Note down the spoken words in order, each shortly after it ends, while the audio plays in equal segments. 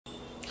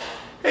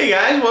Hey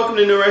guys, welcome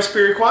to No Recipe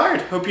Required.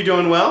 Hope you're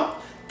doing well.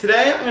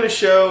 Today I'm going to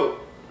show...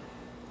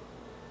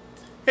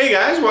 Hey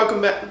guys,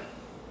 welcome back.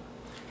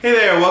 Hey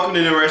there, welcome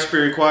to No Recipe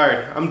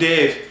Required. I'm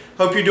Dave.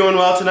 Hope you're doing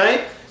well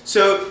tonight.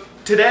 So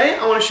today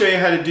I want to show you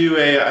how to do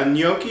a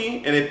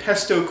gnocchi and a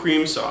pesto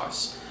cream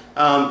sauce.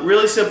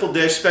 Really simple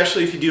dish,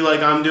 especially if you do like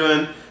I'm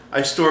doing.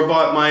 I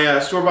store-bought my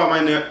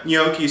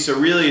gnocchi, so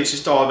really it's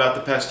just all about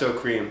the pesto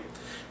cream.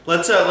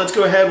 Let's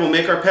go ahead. We'll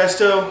make our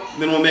pesto,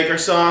 then we'll make our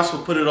sauce.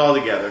 We'll put it all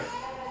together.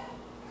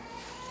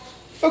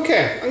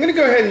 Okay, I'm going to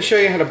go ahead and show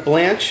you how to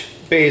blanch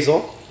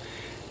basil.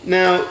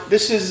 Now,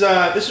 this is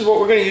what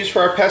we're going to use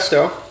for our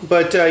pesto.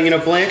 But you know,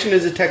 blanching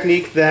is a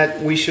technique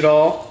that we should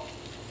all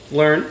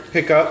learn,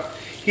 pick up.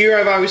 Here,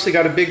 I've obviously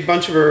got a big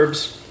bunch of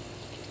herbs,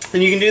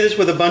 and you can do this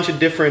with a bunch of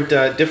different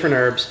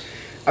herbs.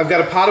 I've got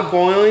a pot of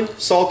boiling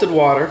salted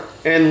water,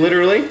 and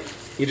literally,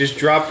 you just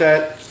drop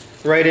that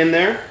right in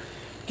there.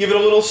 Give it a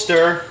little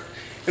stir,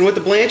 and what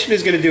the blanching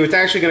is going to do, it's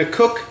actually going to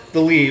cook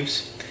the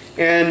leaves.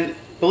 And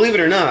believe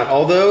it or not,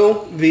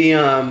 although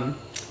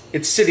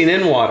it's sitting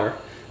in water,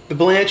 the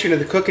blanching or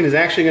the cooking is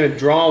actually going to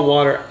draw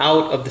water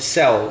out of the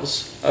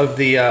cells of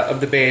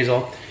the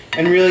basil,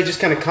 and really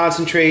just kind of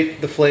concentrate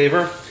the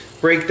flavor,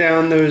 break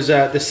down those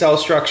the cell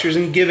structures,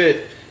 and give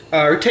it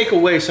or take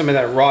away some of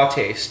that raw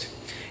taste.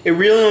 It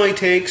really only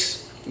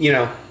takes, you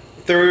know,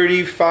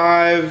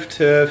 35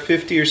 to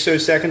 50 or so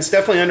seconds,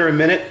 definitely under a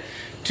minute,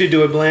 to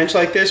do a blanch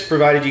like this,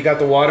 provided you got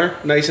the water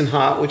nice and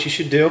hot, which you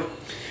should do.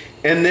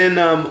 And then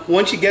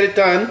once you get it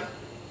done,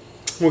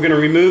 we're going to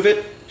remove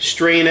it,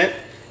 strain it,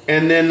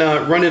 and then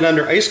run it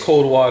under ice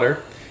cold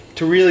water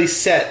to really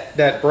set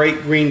that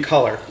bright green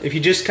color. If you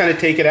just kind of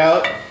take it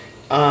out,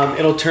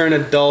 it'll turn a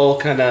dull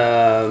kind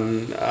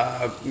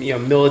of you know,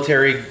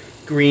 military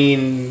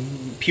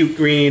green, puke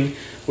green,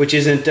 which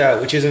isn't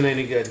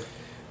any good.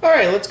 All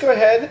right, let's go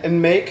ahead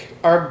and make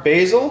our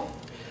basil.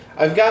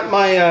 I've got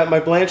my my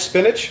blanched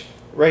spinach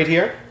right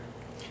here.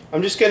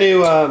 I'm just going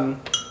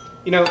to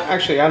you know,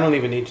 actually, I don't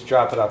even need to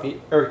drop it up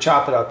or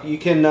chop it up. You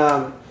can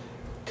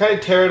kind of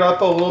tear it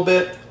up a little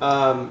bit.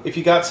 If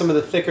you got some of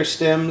the thicker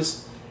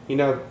stems, you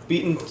know,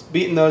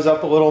 beating those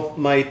up a little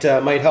might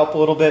help a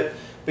little bit.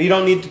 But you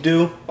don't need to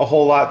do a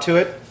whole lot to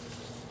it.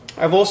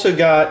 I've also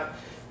got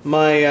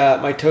my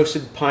my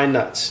toasted pine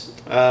nuts.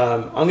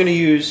 I'm going to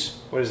use,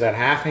 what is that,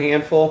 half a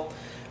handful,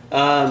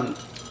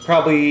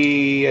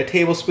 probably a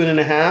tablespoon and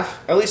a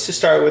half, at least to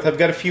start with. I've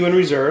got a few in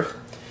reserve.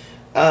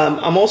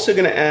 I'm also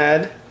going to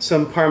add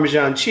some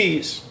Parmesan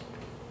cheese.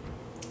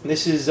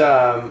 This is,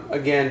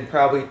 again,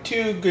 probably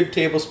 2 good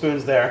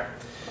tablespoons there.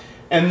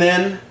 And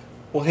then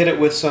we'll hit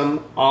it with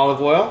some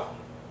olive oil,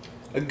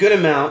 a good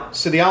amount.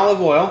 So the olive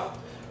oil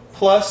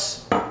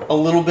plus a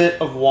little bit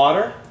of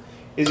water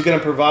is going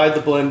to provide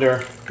the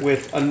blender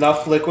with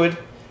enough liquid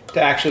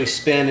to actually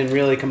spin and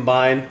really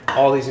combine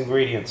all these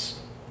ingredients.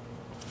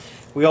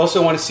 We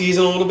also want to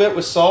season a little bit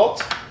with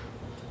salt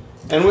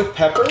and with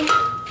pepper.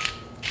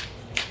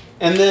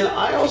 And then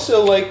I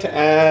also like to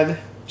add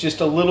just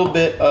a little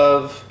bit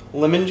of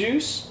lemon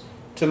juice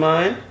to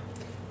mine.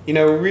 You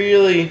know,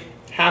 really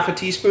half a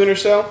teaspoon or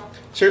so.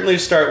 Certainly to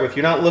start with.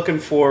 You're not looking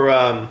for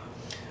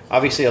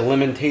obviously a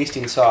lemon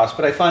tasting sauce,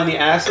 but I find the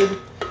acid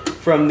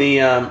from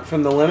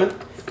the lemon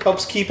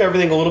helps keep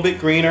everything a little bit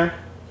greener.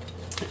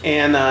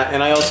 And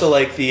I also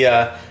like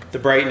the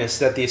brightness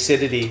that the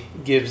acidity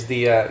gives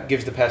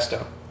the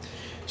pesto.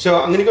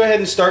 So I'm going to go ahead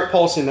and start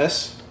pulsing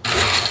this,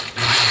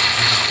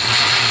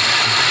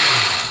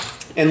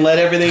 and let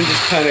everything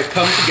just kind of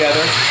come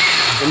together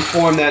and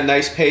form that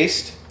nice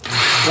paste.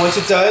 Once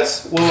it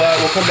does, we'll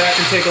come back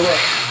and take a look.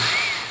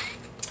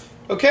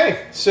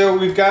 Okay, so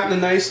we've gotten a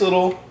nice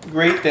little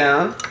grate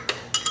down.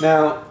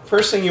 Now,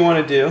 first thing you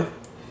want to do,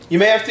 you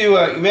may have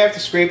to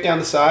scrape down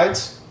the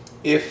sides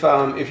if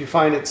you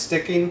find it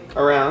sticking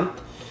around,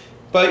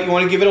 but you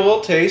want to give it a little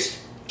taste.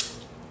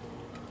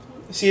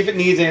 See if it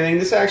needs anything.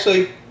 This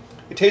actually,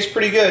 it tastes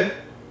pretty good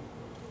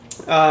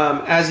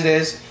as it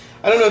is.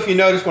 I don't know if you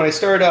noticed when I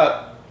stirred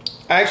up,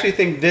 I actually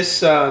think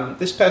this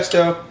this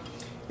pesto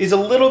is a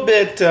little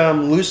bit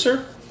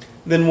looser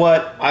than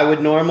what I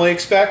would normally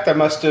expect. I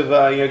must have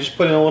you know, just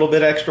put in a little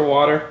bit extra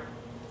water,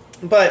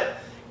 but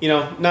you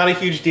know, not a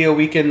huge deal.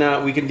 We can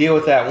deal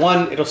with that.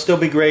 One, it'll still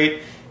be great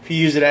if you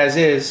use it as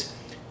is.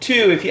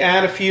 Two, if you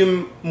add a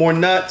few more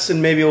nuts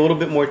and maybe a little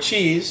bit more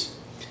cheese,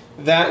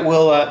 that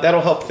will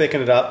that'll help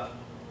thicken it up.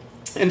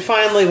 And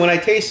finally, when I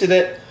tasted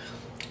it,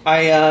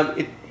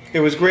 it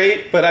was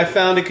great, but I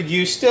found it could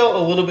use still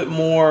a little bit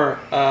more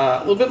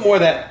of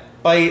that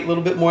bite, a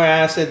little bit more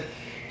acid.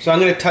 So I'm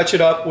going to touch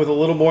it up with a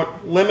little more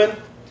lemon,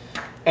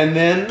 and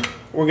then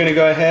we're going to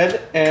go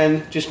ahead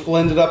and just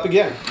blend it up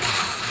again.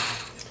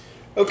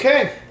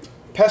 Okay,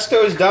 pesto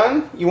is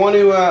done. You want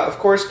to, of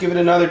course, give it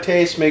another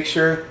taste. Make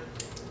sure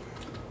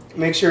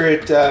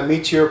it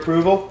meets your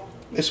approval.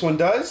 This one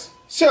does.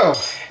 So,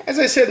 as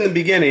I said in the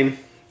beginning,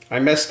 I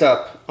messed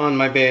up on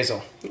my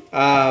basil.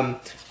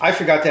 I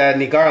forgot to add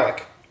any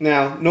garlic.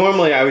 Now,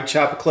 normally I would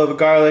chop a clove of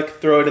garlic,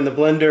 throw it in the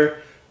blender,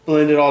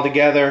 blend it all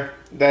together.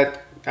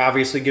 That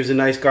obviously gives a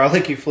nice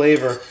garlicky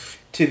flavor.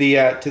 to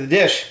the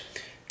dish.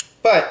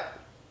 But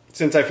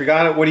since I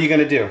forgot it, what are you going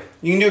to do?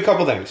 You can do a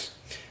couple things.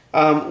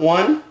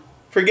 One,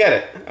 forget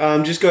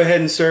it. Just go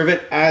ahead and serve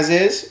it as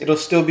is. It'll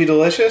still be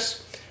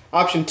delicious.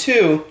 Option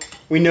two,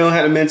 we know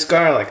how to mince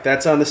garlic.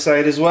 That's on the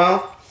site as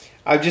well.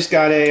 I've just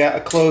got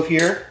a clove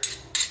here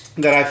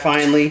that I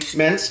finely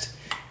minced,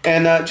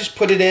 and just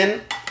put it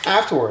in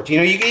afterwards. You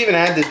know, you can even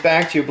add this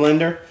back to your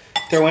blender.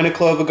 Throw in a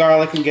clove of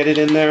garlic and get it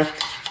in there.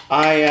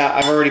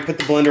 I've already put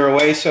the blender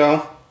away,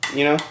 so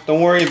you know,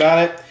 don't worry about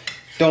it.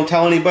 Don't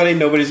tell anybody.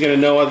 Nobody's going to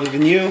know other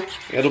than you.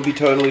 It'll be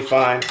totally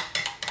fine.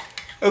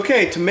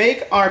 Okay, to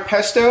make our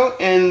pesto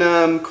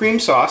and cream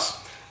sauce,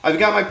 I've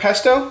got my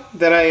pesto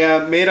that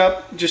I made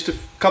up just a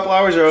couple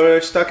hours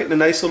earlier. Stuck it in a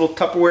nice little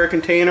Tupperware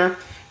container.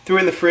 Threw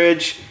it in the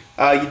fridge.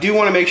 You do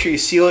want to make sure you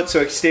seal it so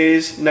it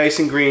stays nice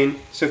and green.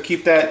 So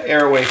keep that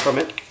air away from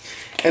it.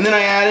 And then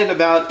I added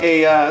about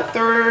a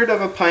third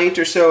of a pint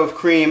or so of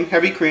cream,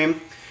 heavy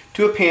cream,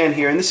 to a pan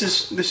here. And this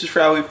is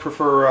for how we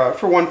prefer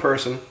for one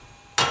person.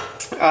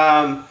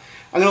 I'm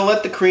going to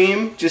let the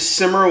cream just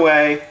simmer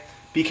away.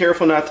 Be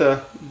careful not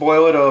to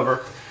boil it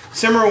over.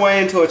 Simmer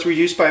away until it's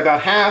reduced by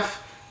about half.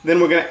 Then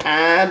we're going to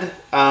add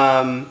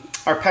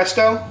our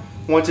pesto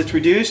once it's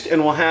reduced,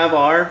 and we'll have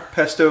our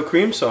pesto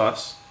cream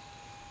sauce.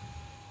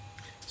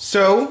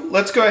 So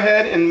let's go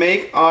ahead and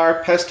make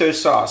our pesto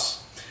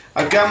sauce.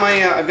 I've got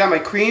my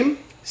cream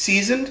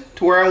seasoned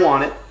to where I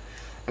want it.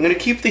 I'm going to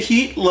keep the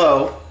heat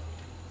low,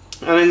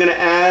 and I'm going to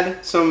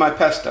add some of my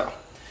pesto.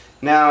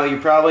 Now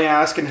you're probably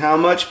asking, how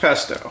much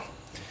pesto?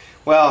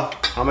 Well,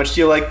 how much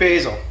do you like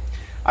basil?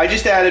 I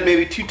just added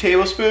maybe 2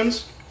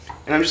 tablespoons,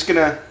 and I'm just going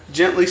to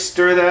gently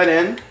stir that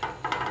in.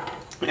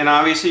 And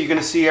obviously you're going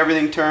to see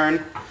everything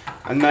turn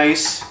a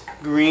nice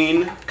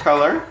green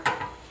color.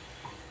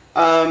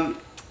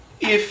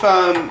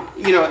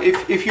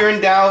 If you're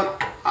in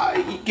doubt,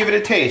 give it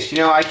a taste. You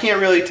know, I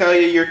can't really tell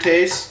you your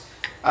taste.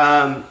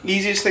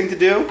 Easiest thing to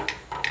do,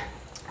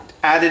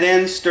 add it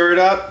in, stir it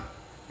up,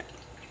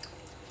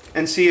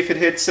 and see if it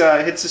hits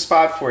the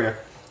spot for you.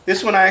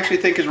 This one I actually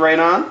think is right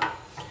on,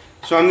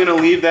 so I'm going to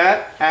leave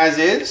that as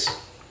is.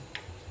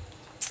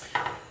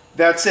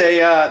 That's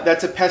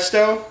a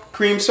pesto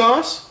cream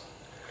sauce.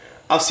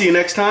 I'll see you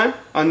next time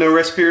on No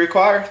Recipe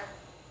Required.